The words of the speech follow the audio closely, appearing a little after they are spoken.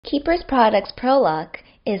Keeper's Products Pro Lock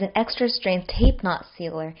is an extra strength tape knot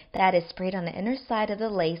sealer that is sprayed on the inner side of the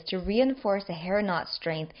lace to reinforce the hair knot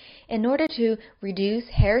strength in order to reduce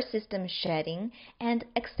hair system shedding and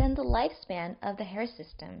extend the lifespan of the hair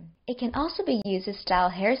system. It can also be used to style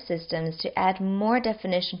hair systems to add more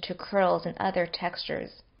definition to curls and other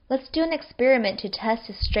textures. Let's do an experiment to test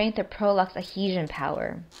the strength of Pro Lock's adhesion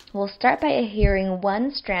power. We'll start by adhering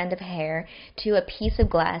one strand of hair to a piece of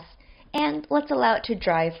glass, and let's allow it to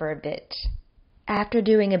dry for a bit. After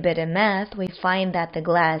doing a bit of math, we find that the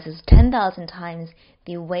glass is 10,000 times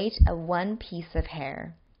the weight of one piece of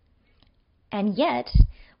hair. And yet,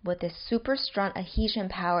 with the super strong adhesion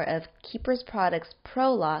power of Keeper's Products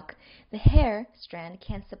Pro Lock, the hair strand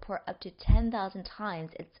can support up to 10,000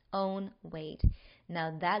 times its own weight.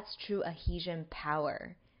 Now that's true adhesion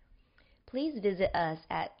power. Please visit us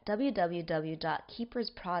at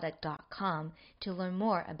www.keepersproduct.com to learn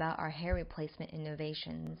more about our hair replacement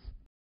innovations.